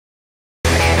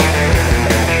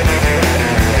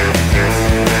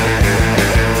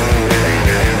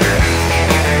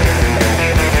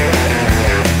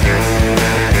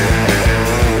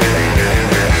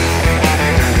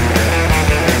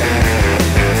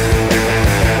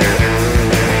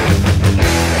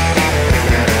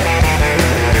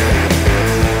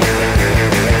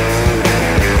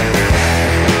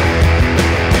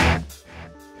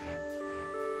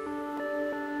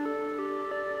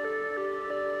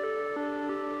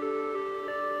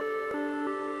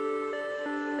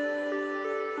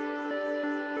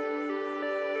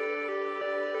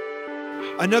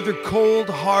Another cold,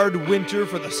 hard winter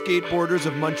for the skateboarders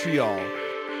of Montreal.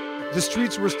 The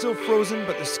streets were still frozen,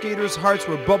 but the skaters' hearts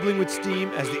were bubbling with steam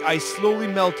as the ice slowly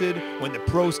melted when the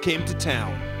pros came to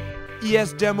town.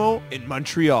 ES Demo in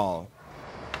Montreal.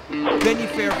 Benny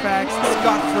Fairfax,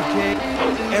 Scott Furquet,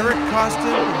 Eric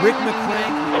Koston, Rick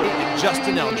McCrank, and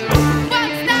Justin Eldridge.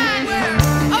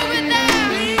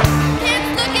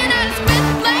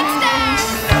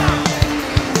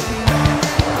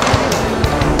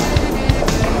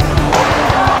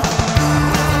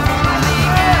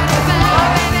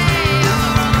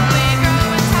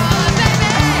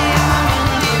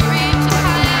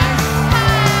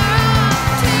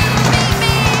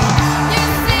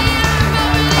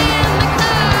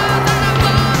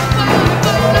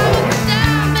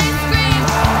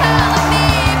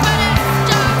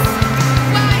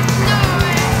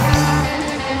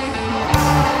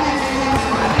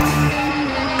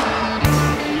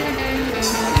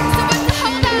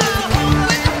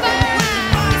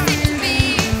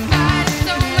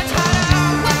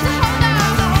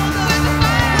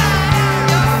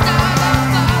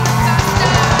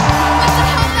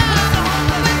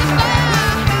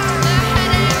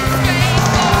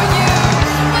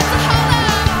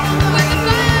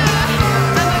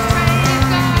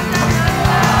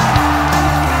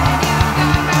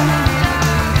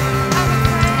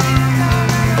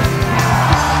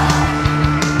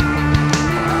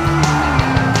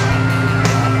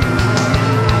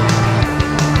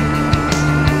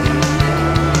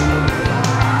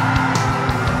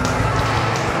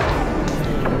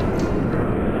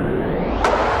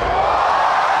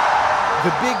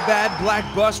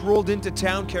 Black bus rolled into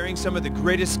town carrying some of the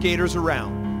greatest skaters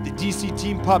around. The DC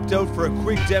team popped out for a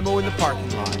quick demo in the parking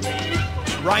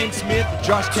lot. Ryan Smith,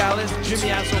 Josh Callis,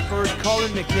 Jimmy Asselford,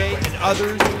 Colin, McKay, and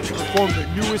others performed their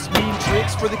newest mean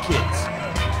tricks for the kids.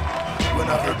 When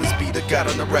I heard this beat, I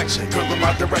got an erection. Girl in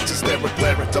my direction, staring,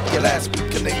 glaring. Up your last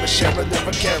week, her name is Sharon,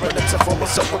 never caring. Except for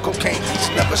myself with cocaine. She's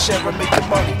never sharing, making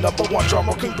money. #1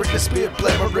 drama, can bring the spirit,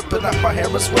 blaring, ripping out my hair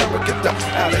and swearing. Get the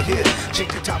out of here.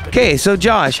 Change the topic. Okay, so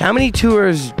Josh, how many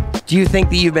tours do you think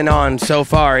that you've been on so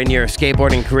far in your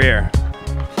skateboarding career?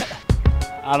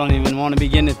 I don't even want to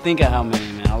begin to think of how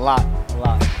many, man. A lot.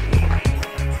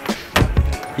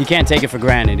 You can't take it for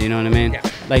granted, you know what I mean? Yeah.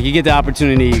 Like, you get the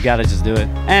opportunity, you gotta just do it.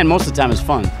 And most of the time it's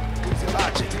fun.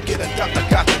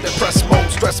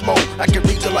 Stress mode, I can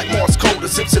read it like Morse code, a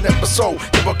Simpson episode.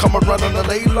 If I come around on the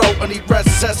lay low, I need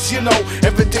rest, you know.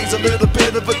 Every day's a little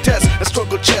bit of a test. I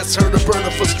struggle chest, heard a burner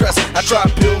for stress. I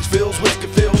tried pills, fills, whiskey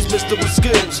fills, mister with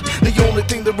skills. The only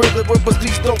thing that really worked was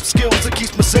these dope skills. It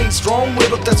keeps me sane strong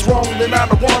with it, that's wrong, then I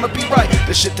don't wanna be right.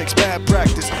 This shit takes bad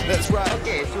practice, that's right.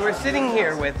 Okay, so we're sitting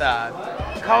here with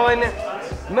Colin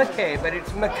McKay, but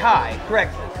it's McKay,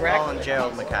 correct? Colin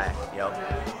Gerald McKay, yep.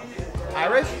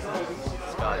 Irish?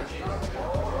 Scottish.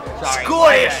 Sorry.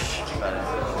 Scottish!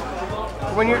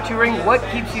 When you're touring, what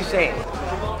keeps you sane?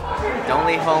 Don't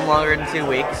leave home longer than 2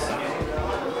 weeks.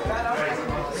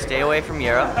 Stay away from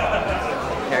Europe.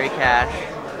 Carry cash.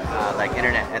 Like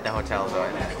internet at the hotels or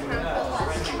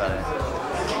that's about it.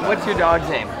 What's your dog's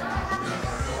name?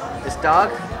 This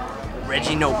dog?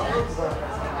 Reggie Noble.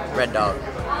 Red dog.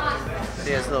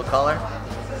 See his little collar?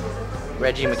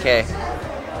 Reggie McKay.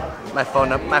 My phone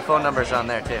number's on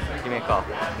there too. Give me a call.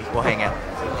 We'll hang out.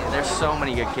 There's so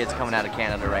many good kids coming out of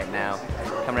Canada right now.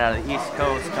 Coming out of the East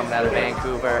Coast, coming out of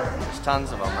Vancouver. There's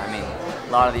tons of them. I mean,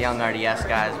 a lot of the young RDS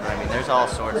guys, but I mean, there's all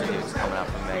sorts of dudes coming up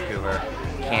from Vancouver.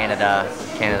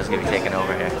 Canada's gonna be taking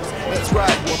over here. That's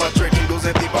right, when my drinking goes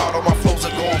empty bottle, my flows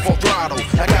are going full throttle.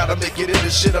 I gotta make it in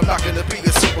this shit, I'm not gonna be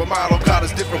a supermodel. God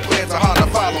has different plans, are hard to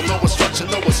follow. No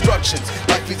instructions.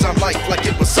 Life feeds on life like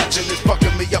it was suction. It's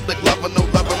fucking me up like love and no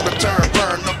love in return.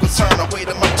 Burn, no concern, I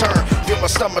waited my turn. Feel my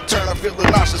stomach turn, I feel the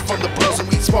nauseous from the bros and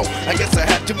weed smoke. I guess I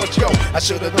had too much I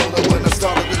should've known that when I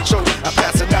started the show. I'm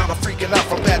passing out, I'm freaking out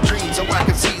from bad dreams. So I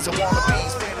can seize, I wanna be.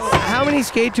 How many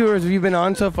skate tours have you been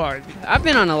on so far? I've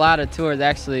been on a lot of tours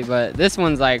actually, but this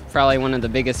one's like probably one of the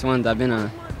biggest ones I've been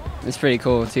on. It's pretty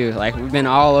cool too. Like, we've been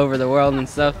all over the world and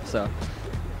stuff, so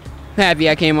I'm happy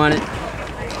I came on it.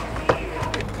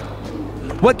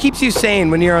 What keeps you sane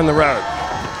when you're on the road?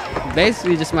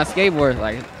 Basically just my skateboard.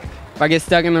 Like, if I get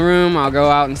stuck in the room, I'll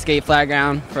go out and skate flat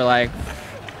ground for like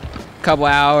a couple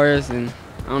hours and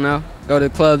I don't know, go to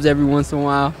clubs every once in a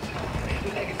while.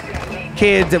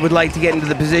 Kids that would like to get into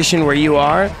the position where you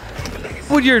are,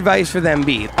 what would your advice for them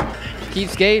be? Keep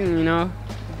skating, you know,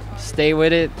 stay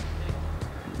with it.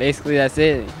 Basically, that's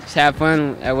it. Just have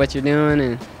fun at what you're doing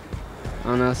and, I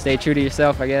don't know, stay true to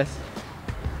yourself, I guess.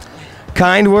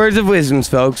 Kind words of wisdom,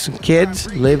 folks.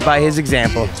 Kids, live by his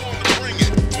example.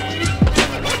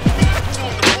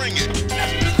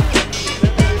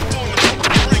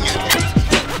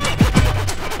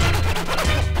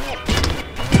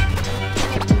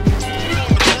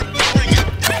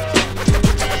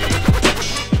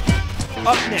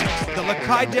 Up next, the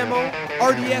Lakai demo,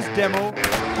 RDS demo,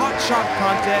 hot shot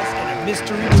contest, and a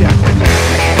mystery demo.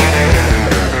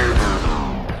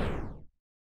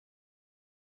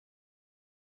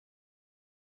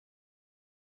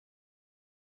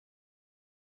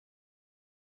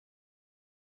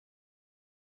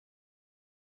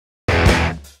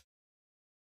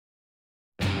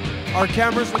 Our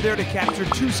cameras were there to capture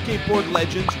two skateboard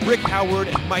legends, Rick Howard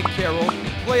and Mike Carroll,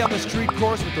 play on the street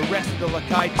course with the rest of the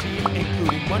Lakai team,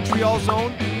 including Montreal's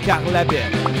own Calloway.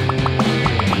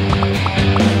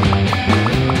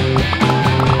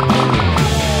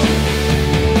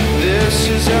 This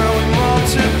is how we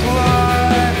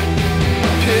multiply.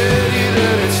 Pity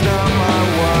that it's not my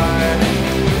wife.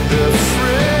 The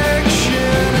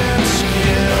friction and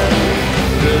skin,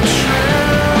 the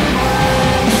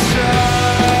trembling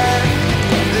side.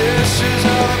 This is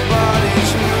how the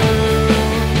bodies move,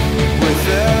 with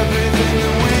everything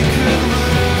that we could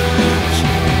lose,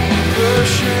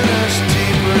 pushing us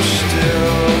deeper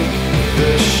still.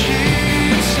 The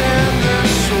sheets and the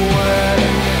sweat,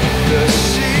 the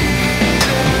seed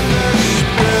and the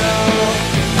spill,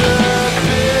 the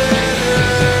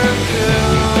bitter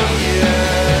pill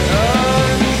yet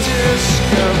undiscovered.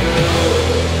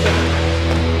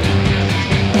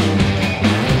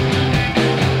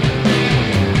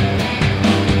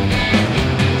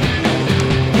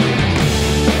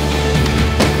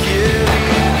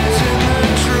 Giddies in the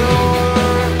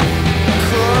drawer,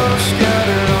 clothes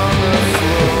scattered on the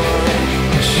floor.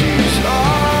 She's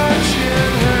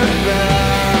arching her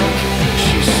back,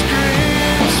 she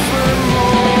screams for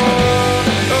more.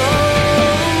 Oh,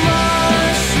 my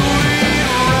sweet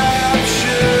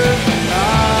rapture,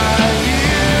 I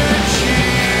hear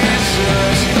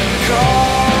Jesus calling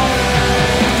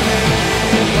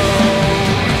me home.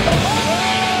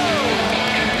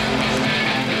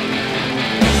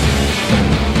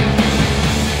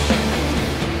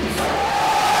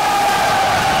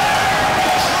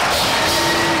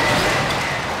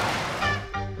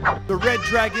 The Red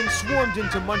Dragon swarmed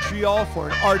into Montreal for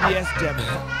an RDS demo.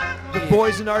 The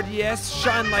boys in RDS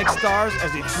shine like stars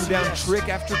as they threw down trick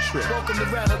after trick. Welcome to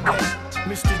Rattle Day,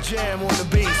 Mr. Jam on the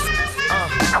beat.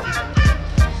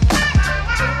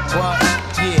 What?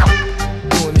 Yeah.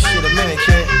 Doing this shit a minute,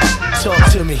 kid.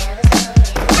 Talk to me.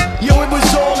 Yo, it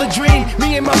was all a dream.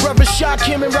 Me and my brother shot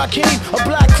Kim and Rakim. A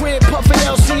black crib, puffin'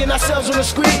 LC and ourselves on the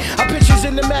screen. Our pictures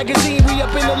in the magazine, we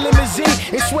up in the limousine.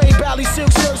 In suede bally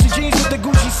silk shirts and jeans with the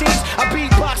Gucci seats. I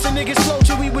beatbox and niggas flow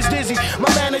till we was dizzy.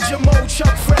 My manager Mo,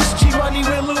 Chuck Fresh, G Money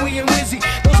with Louie and Wizzy.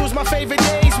 Those was my favorite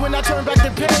days when I turned back the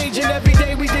page. And every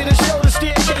day we did a show, the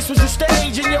staircase was the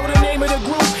stage. And yo, the name of the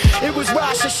group, it was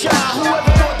Rasha Shah. Whoever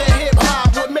thought that hip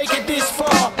hop would make it this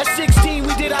far? At 16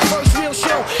 we did our first real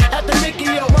show at the Mickey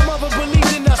Yo. My mother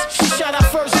believed in us, she shot our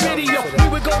first video. We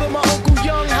would go to my Uncle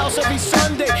Young house every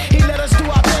Sunday. He let us do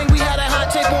our thing, we had a hot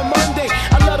tape on Monday.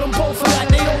 I love them both for that,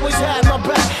 they always had my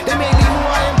back. They made me who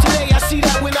I am today, I see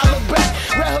that when I look back.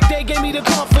 Red Hook Day gave me the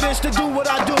confidence to do what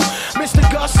I do. Mr.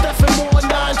 Gus, Stephen Moore,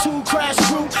 9-2 Crash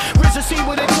Crew. RZA see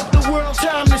what it took the world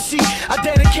time to see. I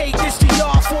dedicate this to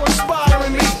y'all for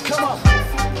inspiring me. Come on.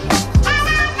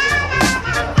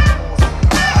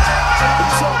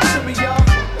 Talk to me, y'all.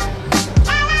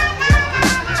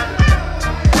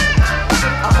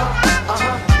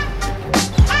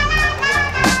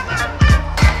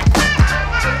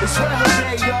 It's Red Hook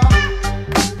Day, y'all.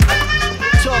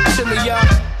 Talk to me, y'all.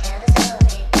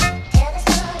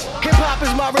 Hip hop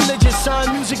is my religion,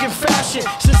 son, music and fashion.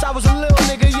 Since I was a little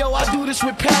nigga, yo, I do this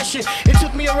with passion. It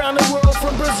took me around the world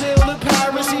from Brazil to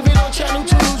Paris, even on Channel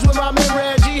 2s with my man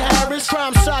Reggie Harris.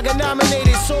 Crime Saga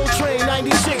nominated, Soul Train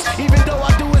 96. Even though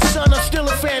I do it, son, I'm still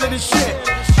a fan of this shit.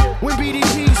 When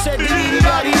BDP said the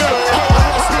Illuminati,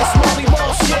 what's this? Molly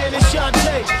Ball, Shan and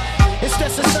Shantae.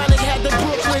 Instead, Sonic had the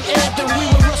Brooklyn anthem. We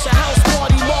would rush a house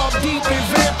party, Mob Deep and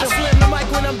Vampton. I slam the mic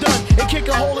when I'm done and kick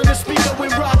a hole in the speaker when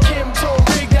Rock Kim told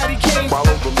Big Daddy Kane.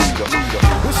 Follow the leader.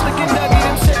 When Slick and Nugget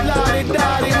them said lie and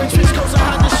died. When Trish goes, I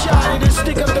had to shot it and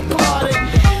stick up the party.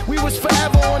 We was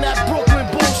forever on that Brooklyn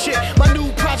bullshit. My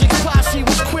new project posse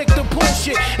was quick to pull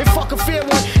shit. And fuck a fair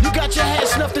one, you got your head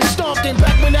snuffed and stomped in.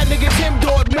 Back when that nigga Tim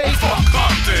Dog made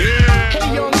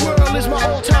Hey Young World is my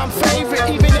all-time favorite.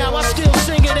 Even now I still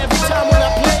sing it every time when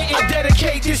I play it. I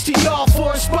dedicate this to y'all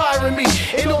for inspiring me.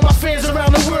 And all my fans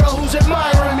around the world who's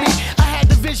admiring me. I had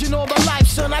the vision all my life,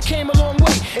 son, I came a long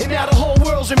way. And now the whole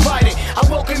world's invited. I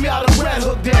welcome y'all to Red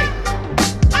Hook Day.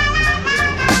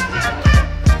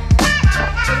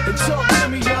 And talk to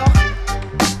me, y'all.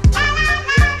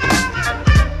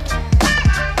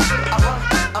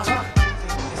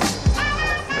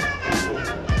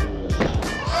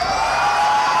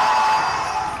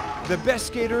 The best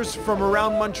skaters from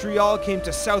around Montreal came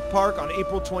to South Park on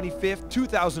April 25th,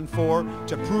 2004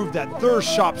 to prove that their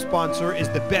shop sponsor is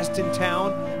the best in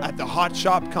town at the Hot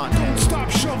Shop contest. Don't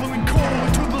stop shoveling coal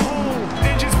into the hole.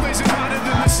 Engines blazing hotter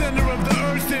than the center of the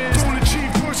earth is. Don't achieve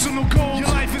personal goals. Your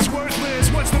life is worthless.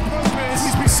 What's the purpose?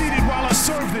 Please be seated while I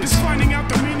serve this. Does finding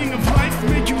out the meaning of life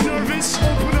make you nervous?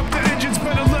 Open up the engines,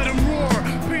 better let them roar.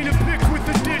 Paint a pic with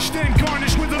a dish, then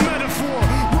garnish with a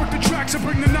metaphor. Work the tracks and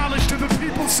bring the knowledge to the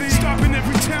people. See, stop in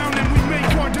every town and we make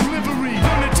our delivery.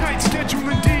 On a tight schedule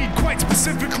indeed, quite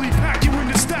specifically. Pack you in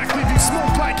the stack, leave you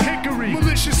smoke like hickory.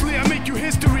 Maliciously, I make you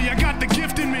history. I got the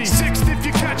gift in me. Sixth, if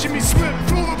you're catching me slip,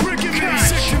 throw a brick at me.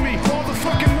 Sick to me, all the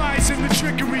fucking lies and the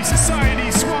trickery. Society,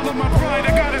 swallow my pride,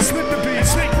 I gotta slip the beat.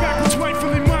 Take back what's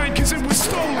rightfully mine, cause it was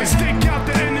stolen. Stake out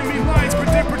the enemy lines, but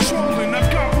they're patrolling.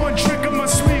 I've got one trick up my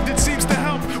sleeve that seems to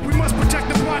help. We must protect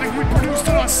the product we produced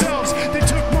it ourselves. They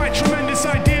took my tremendous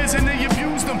ideas and they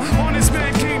abused them. Honest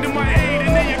man came to my aid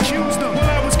and they accused them. While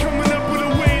I was coming up with a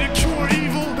way to cure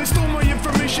evil, they stole my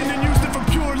information and used it for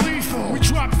pure lethal. We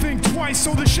drop think twice,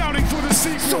 so they're shouting for the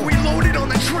sequel. So we load it on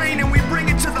the train and we bring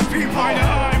it to the people. Eye to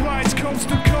eye rides coast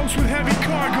to coast with heavy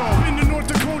cargo. Into North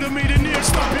Dakota, made a near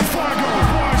stop in Fargo.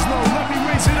 Bars low, let me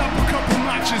raise it up a couple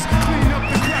notches. Clean up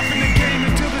the crap in the game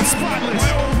until it's spotless.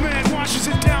 My old man washes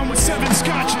it down with 7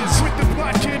 scotches. With the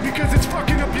plot, kid, because it's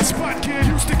fucking up your spot, kid.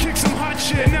 Used to kick some hot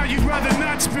shit, now you'd rather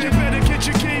not spit. You better get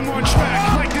your game on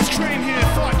track, like this train here.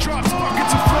 Thought drops,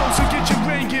 buckets of flow, so get your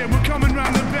rain gear. We're coming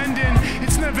round the bending,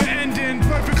 it's never ending.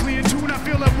 Perfectly in tune, I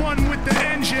feel at one with the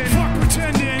engine. Fuck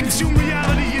pretending, consume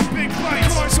reality in big bites.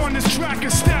 The cars on this track are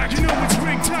stacked, you know it's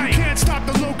ring tight. You can't stop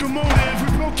the locomotive,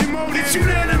 we broke your motive. It's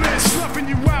unanimous, sloughing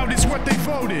you out is what they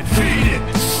voted. Feed it,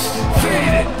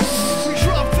 feed it. We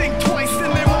drop think twice,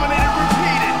 then they wanted it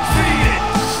repeated. Feed it,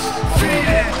 feed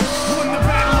it. Won the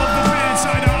battle of the bands,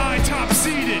 eye to eye, top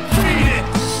seeded. Feed it,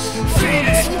 feed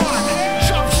it. SWAT,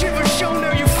 drop shiver show,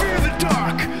 now you fear the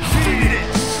dark. Feed it,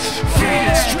 feed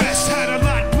it. Stress had a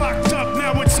lot blocked up,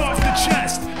 now it's off the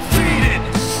chest. Feed it,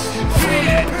 feed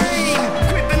it. Pain,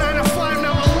 quit the 9 to 5,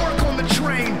 now I work on the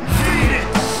train. Feed it,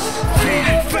 feed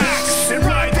it. Facts, and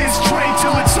ride this train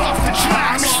till it's off the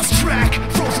tracks. I'm lost track,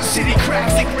 frozen city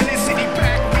cracks, synchronicity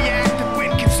back, react and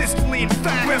win consistently in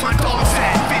fact. Where my dog's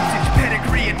at, vintage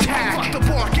pedigree intact. Fuck the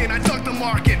barking, I dug the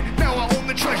market, now I own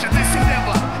the treasure. This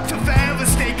endeavor to forever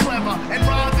stay clever and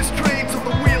ride this train till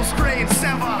the wheels stray and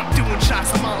sever. Doing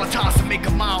shots of Molotovs to make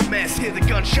a mild mess. Hear the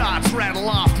gunshots rattle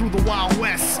off through the Wild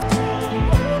West.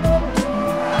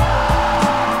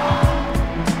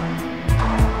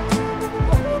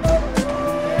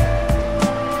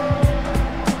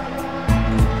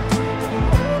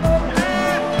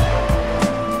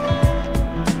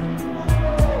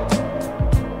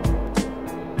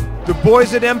 The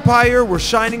boys at Empire were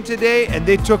shining today and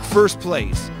they took first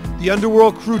place. The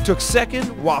Underworld crew took second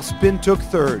while Spin took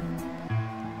third.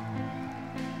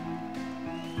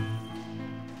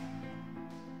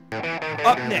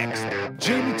 Up next,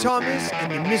 Jamie Thomas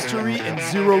and the Mystery and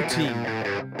Zero team.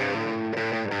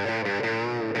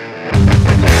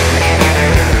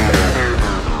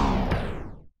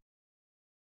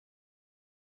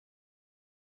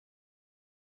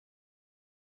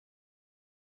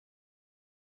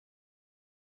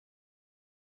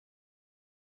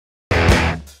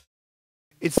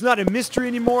 It's not a mystery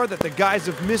anymore that the guys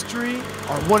of Mystery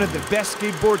are one of the best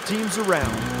skateboard teams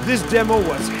around. This demo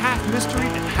was half Mystery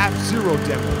and half Zero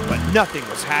demo, but nothing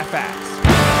was half-assed.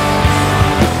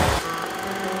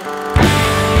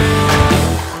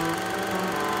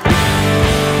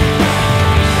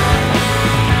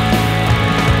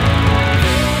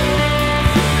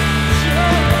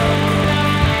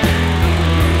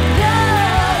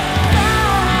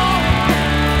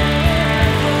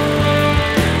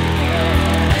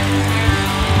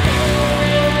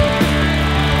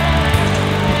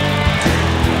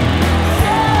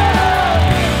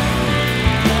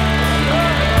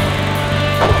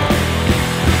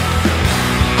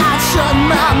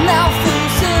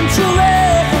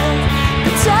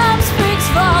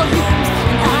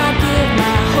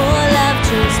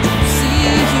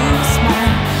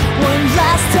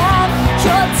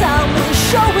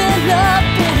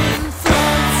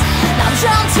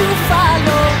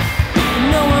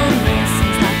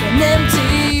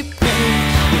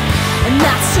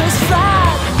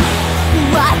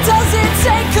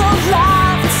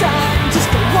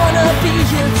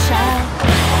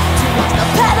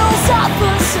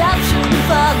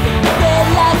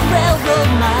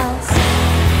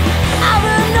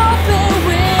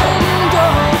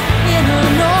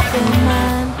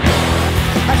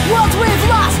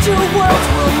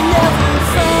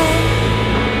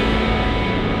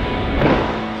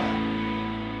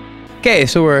 Okay,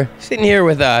 so we're sitting here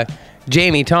with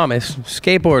Jamie Thomas,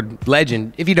 skateboard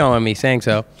legend, if you don't mind me saying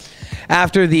so,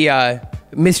 after the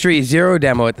Mystery Zero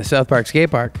demo at the South Park Skate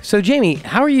Park. So Jamie,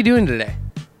 how are you doing today?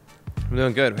 I'm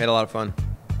doing good. We had a lot of fun.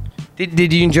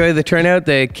 Did you enjoy the turnout?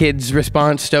 The kids'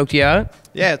 response stoked you out?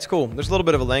 Yeah, it's cool. There's a little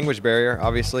bit of a language barrier,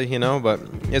 obviously, you know, but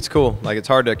it's cool. Like, it's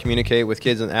hard to communicate with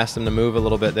kids and ask them to move a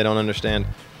little bit. They don't understand,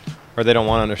 or they don't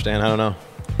want to understand. I don't know.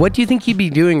 What do you think you'd be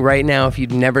doing right now if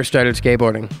you'd never started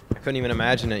skateboarding? I couldn't even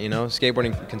imagine it, you know.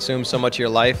 Skateboarding consumes so much of your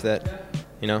life that,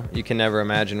 you know, you can never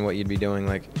imagine what you'd be doing.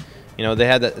 Like, you know, they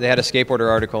had a skateboarder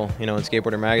article, you know, in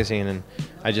Skateboarder magazine, and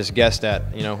I just guessed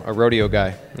at, you know, a rodeo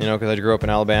guy, you know, because I grew up in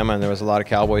Alabama and there was a lot of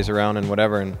cowboys around and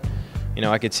whatever, and, you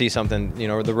know, I could see something, you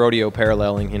know, the rodeo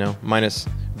paralleling, you know, minus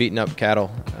beating up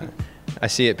cattle. I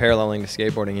see it paralleling to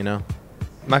skateboarding, you know.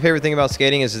 My favorite thing about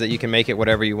skating is that you can make it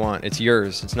whatever you want. It's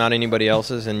yours. It's not anybody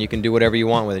else's, and you can do whatever you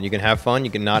want with it. You can have fun.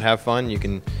 You can not have fun. You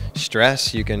can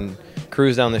stress. You can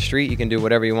cruise down the street. You can do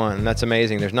whatever you want, and that's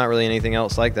amazing. There's not really anything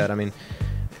else like that. I mean,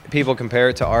 people compare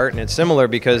it to art, and it's similar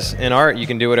because in art you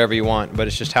can do whatever you want, but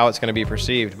it's just how it's going to be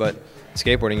perceived. But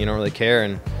skateboarding, you don't really care,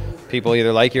 and people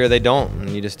either like you or they don't,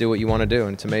 and you just do what you want to do,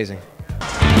 and it's amazing.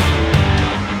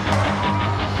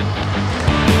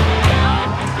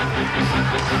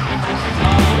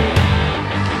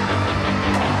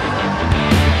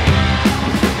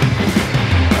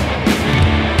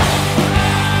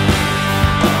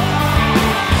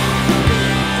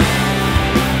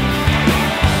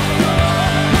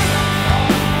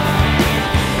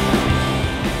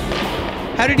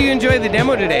 How did you enjoy the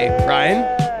demo today, Ryan?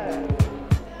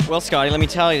 Well, Scotty, let me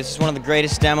tell you, this is one of the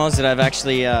greatest demos that I've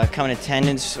actually come in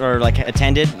attendance or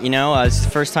attended. You know, it's the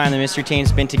first time the Mystery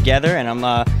Team's been together, and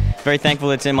I'm very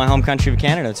thankful it's in my home country of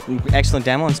Canada. It's been an excellent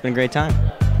demo, and it's been a great time.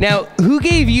 Now, who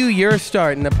gave you your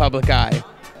start in the public eye?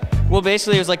 Well,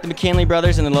 basically, it was like the McKinley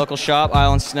brothers in the local shop,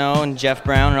 Island Snow and Jeff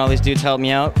Brown, and all these dudes helped me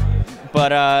out. But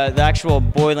the actual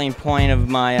boiling point of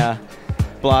my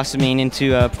blossoming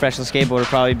into a professional skateboarder would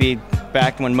probably be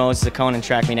back when Moses Conan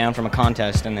tracked me down from a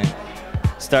contest and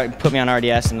then put me on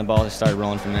RDS, and the ball just started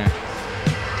rolling from there.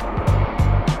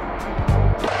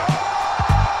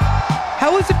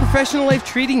 How is the professional life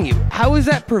treating you? How is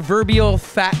that proverbial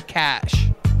fat cash?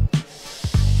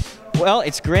 Well,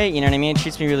 it's great, you know what I mean? It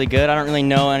treats me really good. I don't really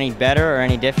know any better or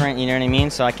any different, you know what I mean?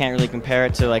 So I can't really compare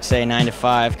it to, like, say, 9 to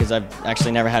 5, because I've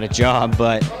actually never had a job,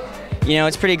 but you know,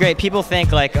 it's pretty great. People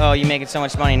think like, oh, you're making so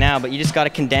much money now, but you just got to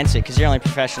condense it because you're only a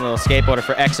professional skateboarder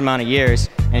for X amount of years.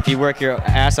 And if you work your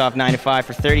ass off 9 to 5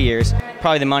 for 30 years,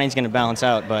 probably the money's going to balance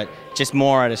out, but just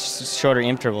more at shorter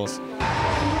intervals.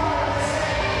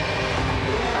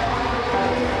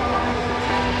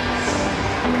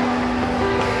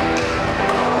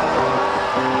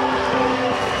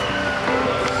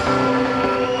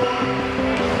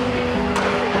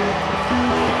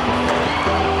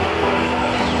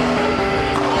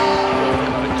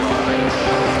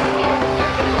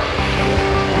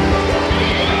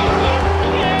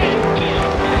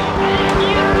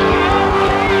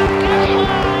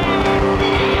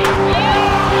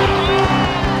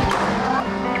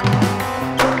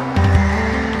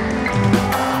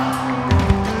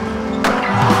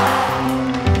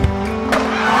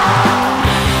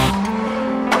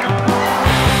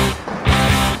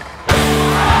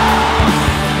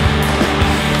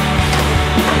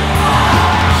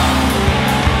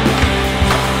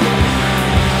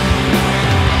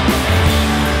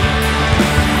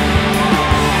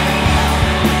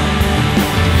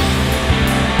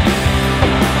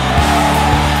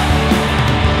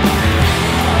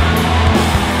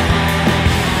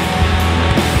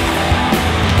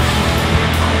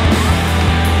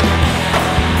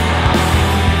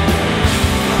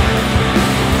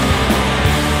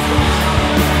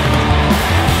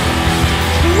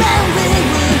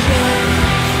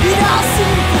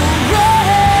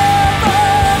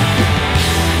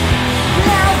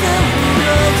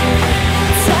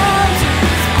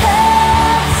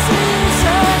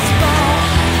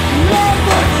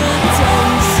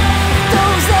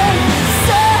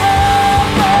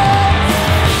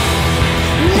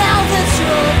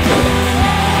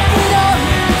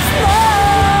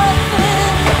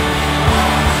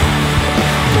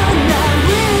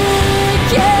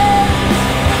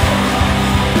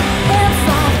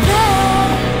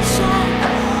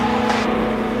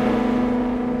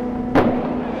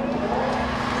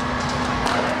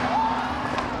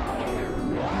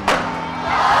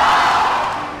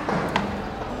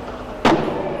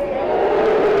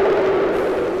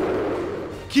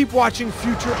 Keep watching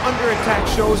future Under Attack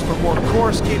shows for more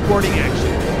core skateboarding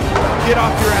action. Get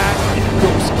off your ass and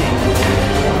go skate.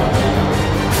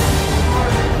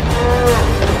 Bye.